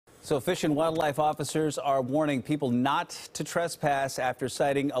So Fish and Wildlife officers are warning people not to trespass after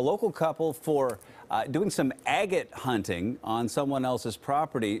citing a local couple for doing some agate hunting on someone else's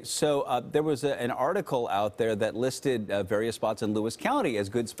property. So there was an article out there that listed various spots in Lewis County as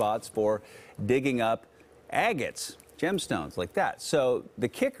good spots for digging up agates, gemstones like that. So the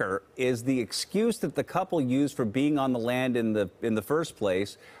kicker is the excuse that the couple used for being on the land in the first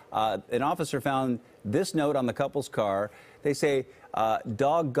place. An officer found this note on the couple's car. They say,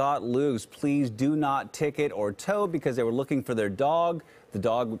 dog got loose. Please do not ticket or tow, because they were looking for their dog. The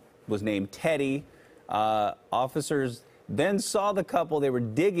dog was named Teddy. Officers then saw the couple. They were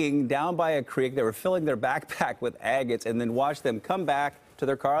digging down by a creek. They were filling their backpack with agates and then watched them come back to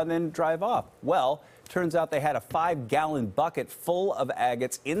their car and then drive off. Well, turns out they had a 5-gallon bucket full of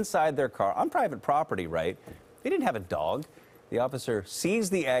agates inside their car on private property, right? They didn't have a dog. The officer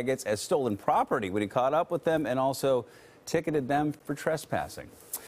seized the agates as stolen property when he caught up with them and also ticketed them for trespassing.